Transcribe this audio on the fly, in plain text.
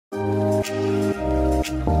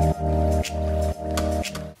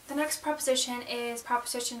proposition is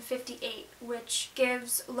Proposition 58, which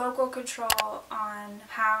gives local control on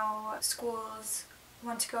how schools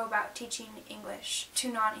want to go about teaching English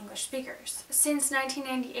to non-English speakers. Since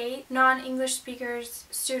 1998, non-English speakers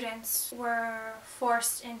students were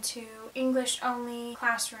forced into English-only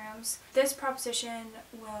classrooms. This proposition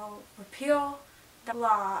will repeal the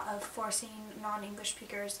law of forcing non-English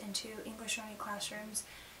speakers into English-only classrooms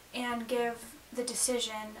and give the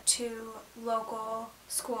decision to local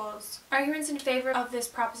schools. Arguments in favor of this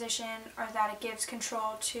proposition are that it gives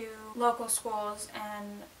control to local schools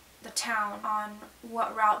and the town on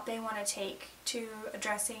what route they want to take to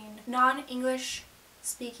addressing non-English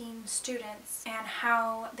speaking students and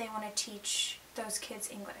how they want to teach those kids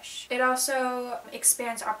English. It also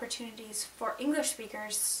expands opportunities for English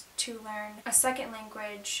speakers to learn a second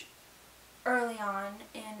language early on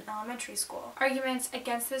in elementary school. Arguments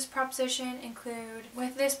against this proposition include,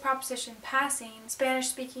 with this proposition passing,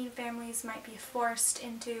 Spanish-speaking families might be forced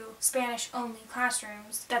into Spanish-only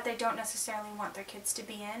classrooms that they don't necessarily want their kids to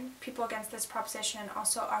be in. People against this proposition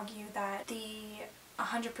also argue that the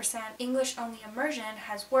 100% English-only immersion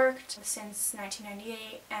has worked since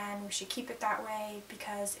 1998 and we should keep it that way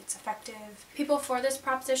because it's effective. People for this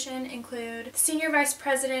proposition include the Senior Vice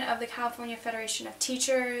President of the California Federation of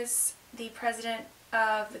Teachers, the President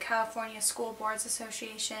of the California School Boards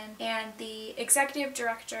Association, and the Executive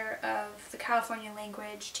Director of the California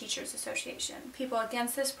Language Teachers Association. People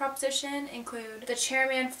against this proposition include the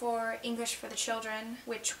Chairman for English for the Children,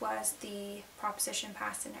 which was the proposition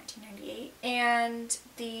passed in 1998, and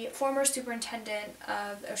the former Superintendent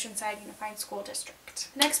of Oceanside Unified School District.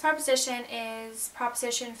 The next proposition is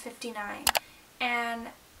Proposition 59, and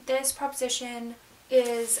this proposition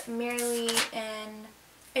is merely an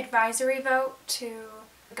advisory vote to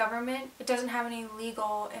the government. It doesn't have any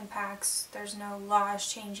legal impacts. There's no laws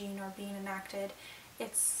changing or being enacted.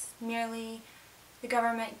 It's merely the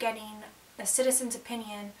government getting a citizen's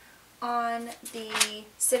opinion on the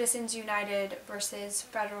Citizens United versus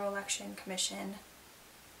Federal Election Commission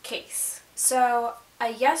case. So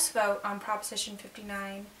a yes vote on Proposition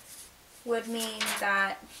 59 would mean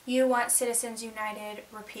that you want Citizens United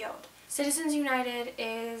repealed. Citizens United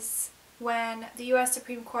is when the U.S.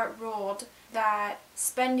 Supreme Court ruled that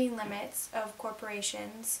spending limits of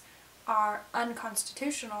corporations are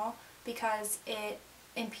unconstitutional because it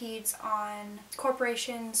impedes on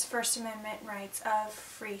corporations' First Amendment rights of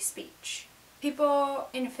free speech. People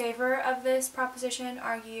in favor of this proposition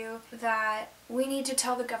argue that we need to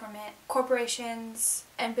tell the government corporations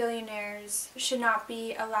and billionaires should not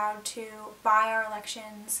be allowed to buy our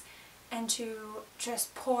elections and to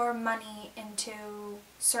just pour money into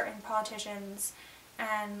certain politicians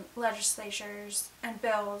and legislatures and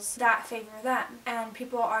bills that favor them. And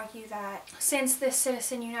people argue that since this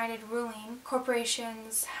Citizen United ruling,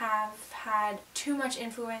 corporations have had too much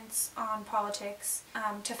influence on politics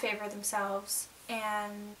to favor themselves,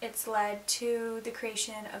 and it's led to the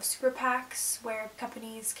creation of super PACs where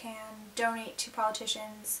companies can donate to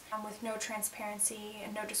politicians with no transparency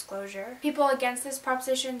and no disclosure. People against this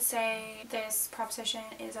proposition say this proposition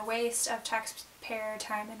is a waste of taxpayer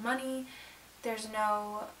time and money. There's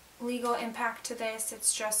no legal impact to this,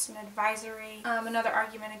 it's just an advisory. Another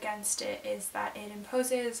argument against it is that it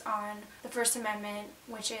imposes on the First Amendment,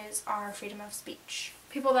 which is our freedom of speech.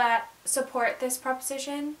 People that support this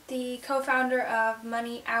proposition, the co-founder of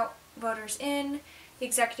Money Out, Voters In, the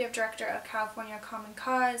Executive Director of California Common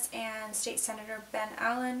Cause, and State Senator Ben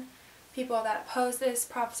Allen. People that oppose this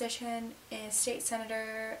proposition is State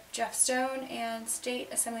Senator Jeff Stone and State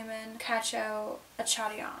Assemblyman Cacho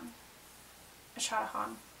Achatahan,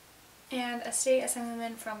 and a State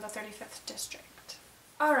Assemblyman from the 35th District.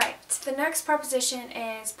 Alright, the next proposition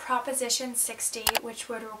is Proposition 60, which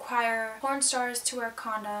would require porn stars to wear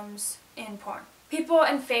condoms in porn. People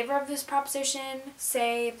in favor of this proposition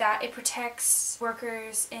say that it protects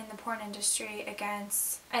workers in the porn industry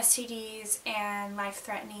against STDs and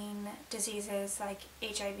life-threatening diseases like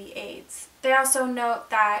HIV/AIDS. They also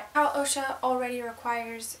note that Cal OSHA already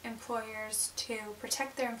requires employers to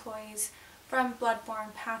protect their employees from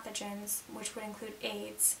bloodborne pathogens, which would include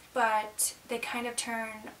AIDS, but they kind of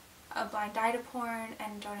turn a blind eye to porn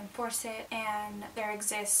and don't enforce it, and there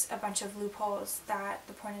exists a bunch of loopholes that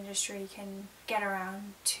the porn industry can get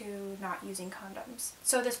around to not using condoms.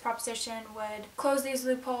 So this proposition would close these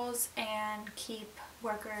loopholes and keep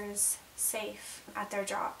workers safe at their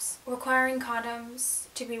jobs. Requiring condoms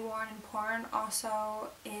to be worn in porn also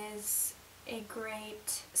is a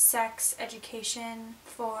great sex education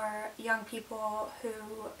for young people who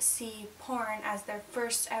see porn as their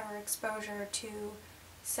first ever exposure to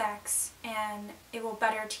sex, and it will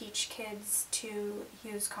better teach kids to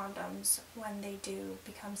use condoms when they do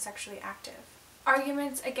become sexually active.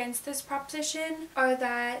 Arguments against this proposition are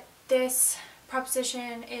that this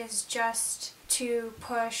proposition is just to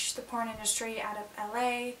push the porn industry out of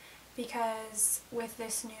LA, because with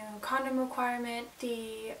this new condom requirement,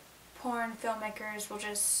 the porn filmmakers will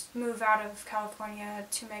just move out of California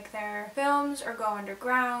to make their films or go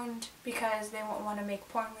underground because they won't want to make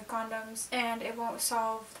porn with condoms, and it won't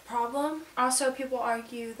solve the problem. Also, people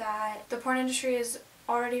argue that the porn industry is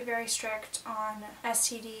already very strict on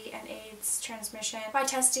STD and AIDS transmission by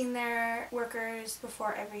testing their workers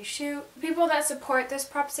before every shoot. People that support this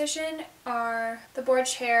proposition are the board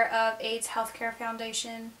chair of AIDS Healthcare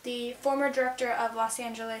Foundation, the former director of Los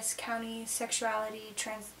Angeles County Sexually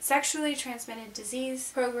Transmitted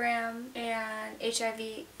Disease Program, and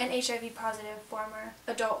HIV positive former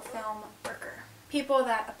adult film worker. People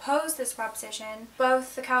that oppose this proposition,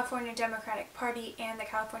 both the California Democratic Party and the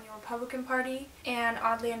California Republican Party, and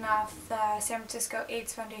oddly enough, the San Francisco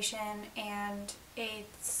AIDS Foundation and the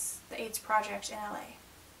AIDS Project in LA.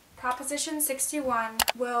 Proposition 61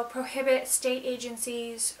 will prohibit state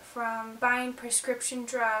agencies from buying prescription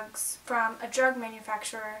drugs from a drug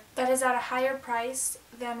manufacturer that is at a higher price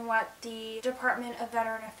than what the Department of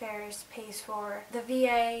Veteran Affairs pays for. The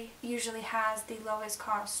VA usually has the lowest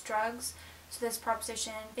cost drugs, so this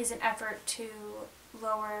proposition is an effort to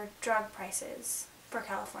lower drug prices for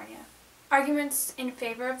California. Arguments in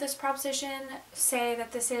favor of this proposition say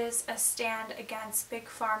that this is a stand against Big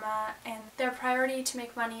Pharma and their priority to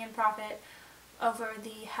make money and profit over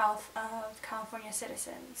the health of California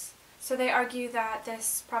citizens. So they argue that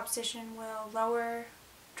this proposition will lower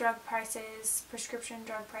drug prices, prescription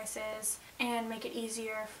drug prices, and make it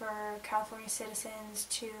easier for California citizens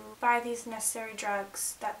to buy these necessary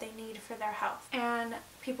drugs that they need for their health. And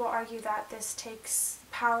people argue that this takes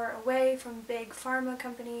power away from big pharma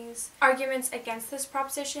companies. Arguments against this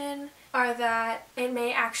proposition are that it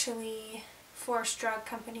may actually force drug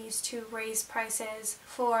companies to raise prices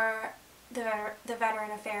for the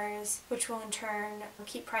Veteran Affairs, which will in turn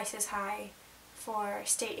keep prices high for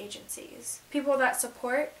state agencies. People that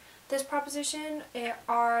support this proposition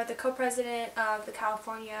are the co-president of the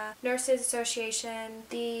California Nurses Association,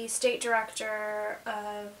 the state director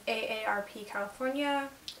of AARP California,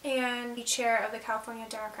 and the chair of the California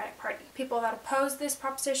Democratic Party. People that oppose this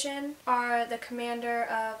proposition are the commander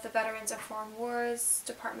of the Veterans of Foreign Wars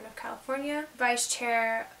Department of California, vice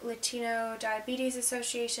chair Latino Diabetes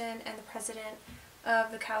Association, and the president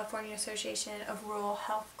of the California Association of Rural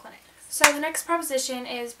Health Clinics. So the next proposition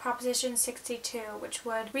is Proposition 62, which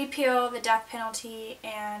would repeal the death penalty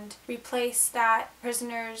and replace that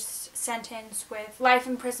prisoner's sentence with life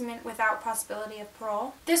imprisonment without possibility of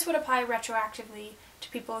parole. This would apply retroactively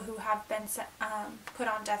to people who have been put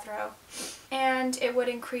on death row, and it would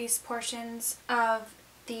increase portions of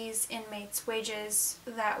these inmates' wages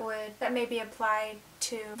that may be applied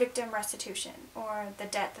to victim restitution or the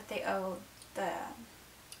debt that they owe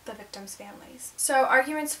the victims' families. So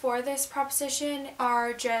arguments for this proposition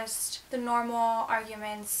are just the normal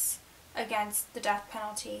arguments against the death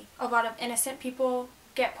penalty. A lot of innocent people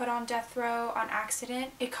get put on death row on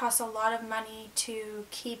accident. It costs a lot of money to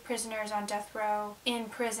keep prisoners on death row in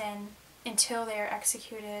prison until they are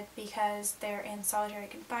executed because they're in solitary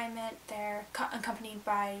confinement. They're accompanied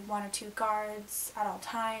by 1 or 2 guards at all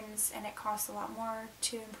times, and it costs a lot more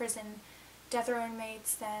to imprison death row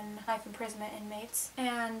inmates than life imprisonment inmates.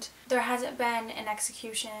 And there hasn't been an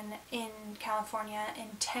execution in California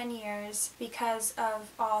in 10 years because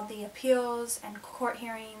of all the appeals and court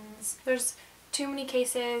hearings. There's too many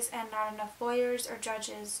cases and not enough lawyers or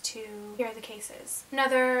judges to hear the cases.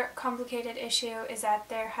 Another complicated issue is that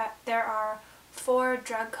there are 4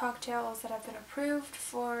 drug cocktails that have been approved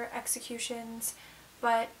for executions,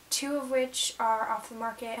 but 2 of which are off the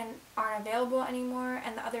market and aren't available anymore,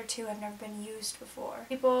 and the other 2 have never been used before.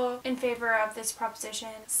 People in favor of this proposition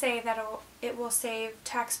say that it will save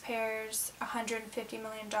taxpayers $150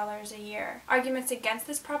 million a year. Arguments against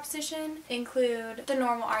this proposition include the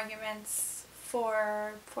normal arguments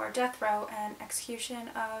for death row and execution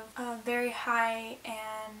of very high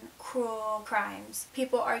and cruel crimes.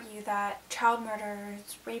 People argue that child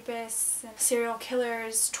murderers, rapists, and serial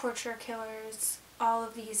killers, torture killers, all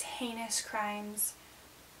of these heinous crimes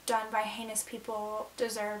done by heinous people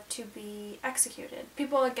deserve to be executed.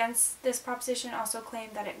 People against this proposition also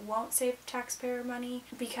claim that it won't save taxpayer money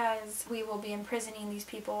because we will be imprisoning these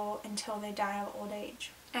people until they die of old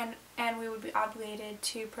age. and we would be obligated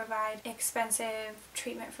to provide expensive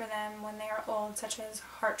treatment for them when they are old, such as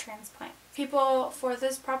heart transplant. People for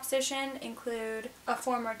this proposition include a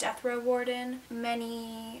former death row warden,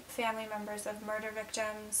 many family members of murder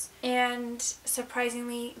victims, and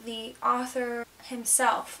surprisingly, the author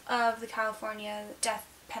himself of the California death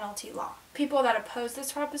penalty law. People that oppose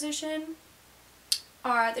this proposition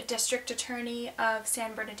are the district attorney of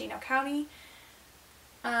San Bernardino County,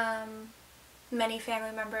 many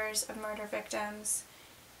family members of murder victims,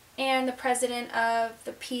 and the president of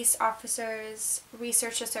the Peace Officers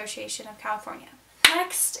Research Association of California.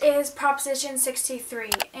 Next is Proposition 63,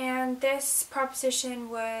 and this proposition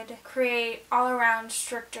would create all-around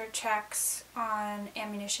stricter checks on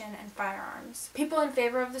ammunition and firearms. People in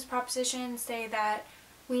favor of this proposition say that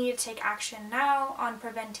we need to take action now on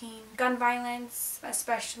preventing gun violence,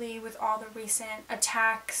 especially with all the recent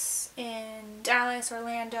attacks in Dallas,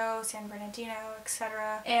 Orlando, San Bernardino,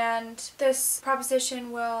 etc. And this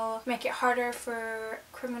proposition will make it harder for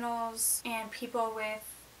criminals and people with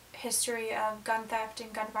history of gun theft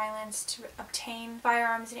and gun violence to obtain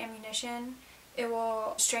firearms and ammunition. It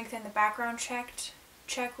will strengthen the background check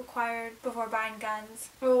required before buying guns.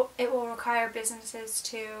 It will require businesses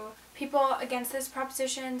to... People against this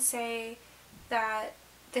proposition say that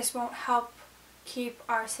this won't help keep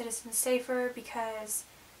our citizens safer because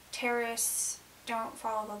terrorists don't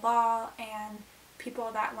follow the law, and people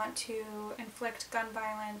that want to inflict gun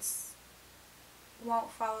violence won't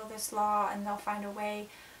follow this law, and they'll find a way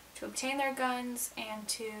to obtain their guns and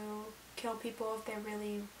to kill people if they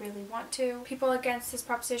really, really want to. People against this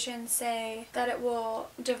proposition say that it will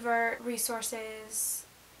divert resources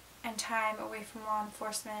and time away from law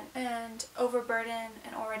enforcement and overburden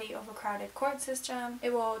an already overcrowded court system.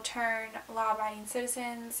 It will turn law-abiding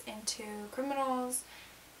citizens into criminals,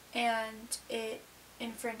 and it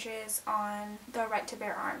infringes on the right to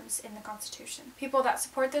bear arms in the Constitution. People that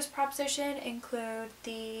support this proposition include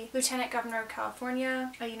the Lieutenant Governor of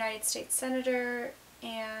California, a United States Senator,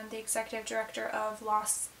 and the Executive Director of the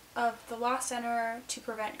Law Center to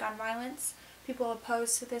Prevent Gun Violence. People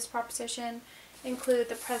opposed to this proposition include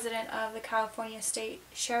the President of the California State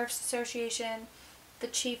Sheriff's Association, the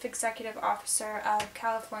Chief Executive Officer of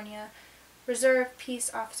California Reserve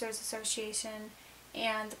Peace Officers Association,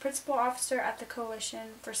 and the Principal Officer at the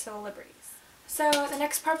Coalition for Civil Liberties. So the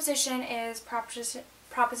next proposition is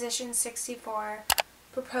Proposition 64,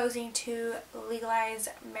 proposing to legalize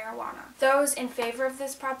marijuana. Those in favor of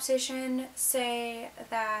this proposition say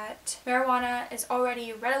that marijuana is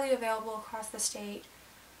already readily available across the state.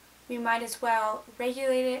 We might as well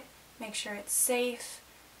regulate it, make sure it's safe,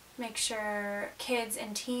 make sure kids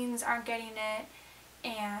and teens aren't getting it,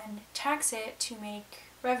 and tax it to make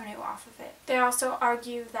revenue off of it. They also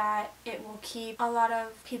argue that it will keep a lot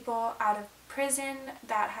of people out of prison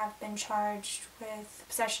that have been charged with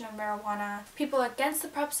possession of marijuana. People against the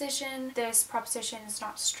proposition, this proposition is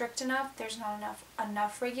not strict enough. There's not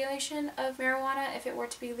enough regulation of marijuana if it were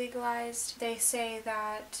to be legalized. They say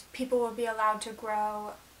that people will be allowed to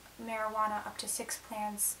grow marijuana up to 6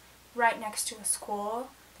 plants right next to a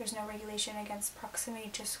school. There's no regulation against proximity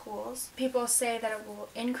to schools. People say that it will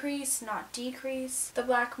increase, not decrease, the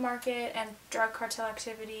black market and drug cartel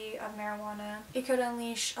activity of marijuana. It could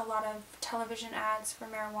unleash a lot of television ads for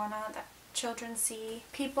marijuana that children see.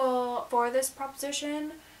 People for this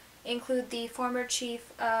proposition include the former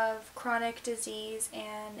chief of chronic disease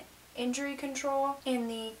and injury control in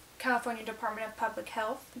the California Department of Public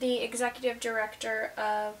Health, the Executive Director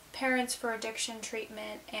of Parents for Addiction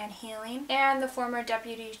Treatment and Healing, and the former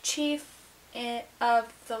Deputy Chief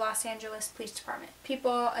of the Los Angeles Police Department.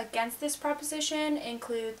 People against this proposition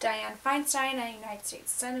include Dianne Feinstein, a United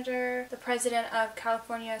States Senator, the President of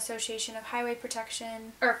California Association of Highway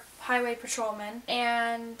Patrolmen,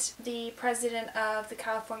 and the President of the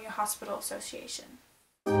California Hospital Association.